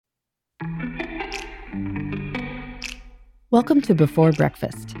Welcome to Before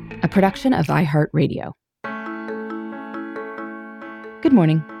Breakfast, a production of iHeartRadio. Good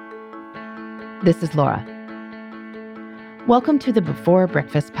morning. This is Laura. Welcome to the Before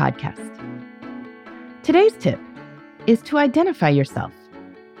Breakfast podcast. Today's tip is to identify yourself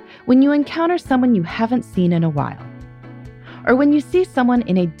when you encounter someone you haven't seen in a while, or when you see someone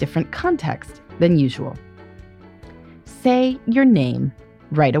in a different context than usual. Say your name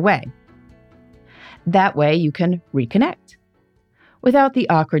right away. That way you can reconnect without the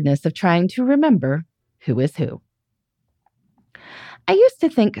awkwardness of trying to remember who is who. I used to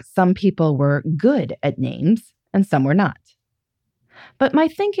think some people were good at names and some were not. But my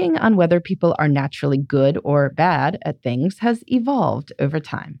thinking on whether people are naturally good or bad at things has evolved over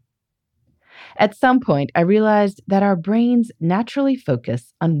time. At some point, I realized that our brains naturally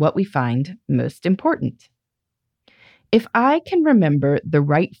focus on what we find most important. If I can remember the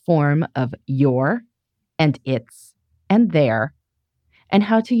right form of your and its and their, and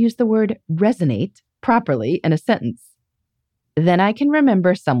how to use the word resonate properly in a sentence, then I can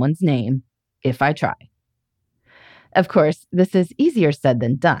remember someone's name if I try. Of course, this is easier said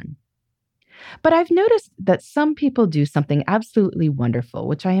than done. But I've noticed that some people do something absolutely wonderful,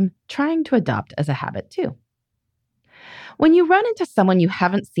 which I am trying to adopt as a habit too. When you run into someone you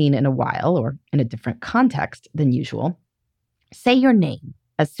haven't seen in a while or in a different context than usual, say your name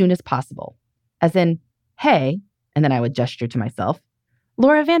as soon as possible, as in, hey, and then I would gesture to myself,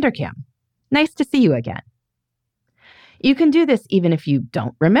 Laura Vanderkam, nice to see you again. You can do this even if you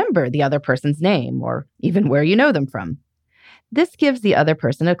don't remember the other person's name or even where you know them from. This gives the other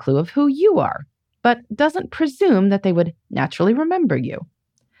person a clue of who you are, but doesn't presume that they would naturally remember you.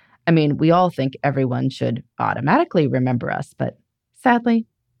 I mean, we all think everyone should automatically remember us, but sadly,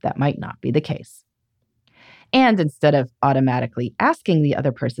 that might not be the case. And instead of automatically asking the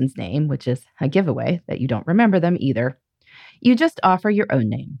other person's name, which is a giveaway that you don't remember them either, you just offer your own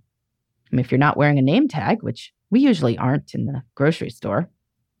name. And if you're not wearing a name tag, which we usually aren't in the grocery store,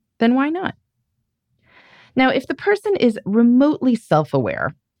 then why not? Now, if the person is remotely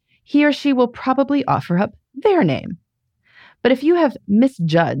self-aware, he or she will probably offer up their name. But if you have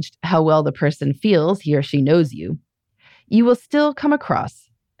misjudged how well the person feels he or she knows you, you will still come across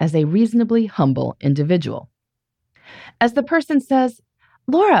as a reasonably humble individual. As the person says,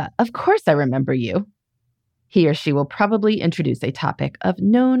 Laura, of course I remember you, he or she will probably introduce a topic of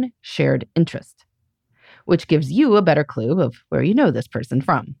known shared interest, which gives you a better clue of where you know this person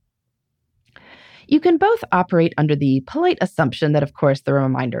from. You can both operate under the polite assumption that, of course, the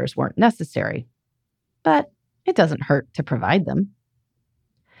reminders weren't necessary, but it doesn't hurt to provide them.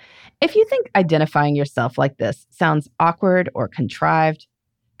 If you think identifying yourself like this sounds awkward or contrived,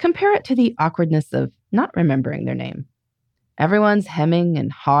 compare it to the awkwardness of not remembering their name. Everyone's hemming and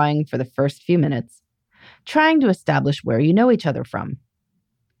hawing for the first few minutes, trying to establish where you know each other from.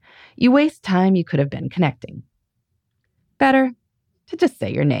 You waste time you could have been connecting. Better to just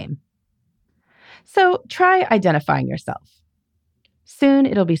say your name. So try identifying yourself. Soon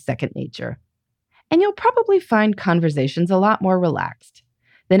it'll be second nature, and you'll probably find conversations a lot more relaxed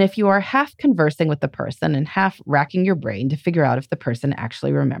than if you are half conversing with the person and half racking your brain to figure out if the person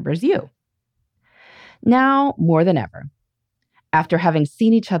actually remembers you. Now, more than ever, after having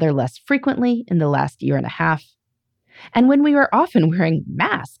seen each other less frequently in the last year and a half, and when we are often wearing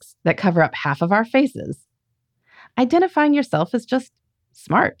masks that cover up half of our faces, identifying yourself is just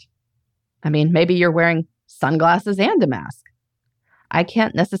smart. I mean, maybe you're wearing sunglasses and a mask. I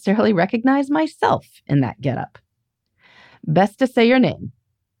can't necessarily recognize myself in that getup. Best to say your name,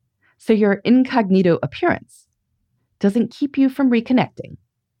 so your incognito appearance doesn't keep you from reconnecting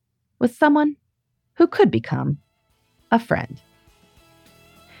with someone who could become a friend.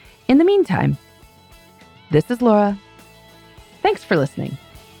 In the meantime, this is Laura. Thanks for listening.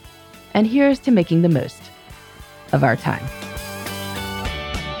 And here's to making the most of our time.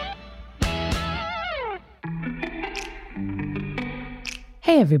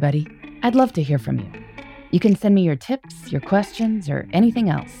 Hey, everybody. I'd love to hear from you. You can send me your tips, your questions, or anything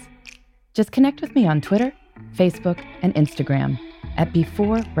else. Just connect with me on Twitter, Facebook, and Instagram at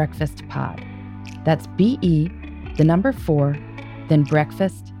Before Breakfast Pod. That's BE4, then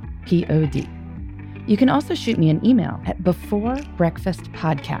breakfast, POD. You can also shoot me an email at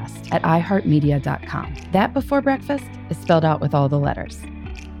beforebreakfastpodcast@iheartmedia.com. That Before Breakfast is spelled out with all the letters.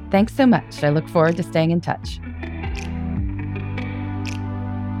 Thanks so much. I look forward to staying in touch.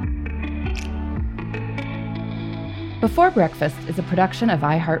 Before Breakfast is a production of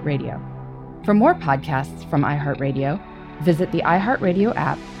iHeartRadio. For more podcasts from iHeartRadio, visit the iHeartRadio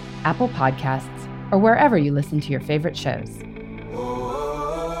app, Apple Podcasts, or wherever you listen to your favorite shows.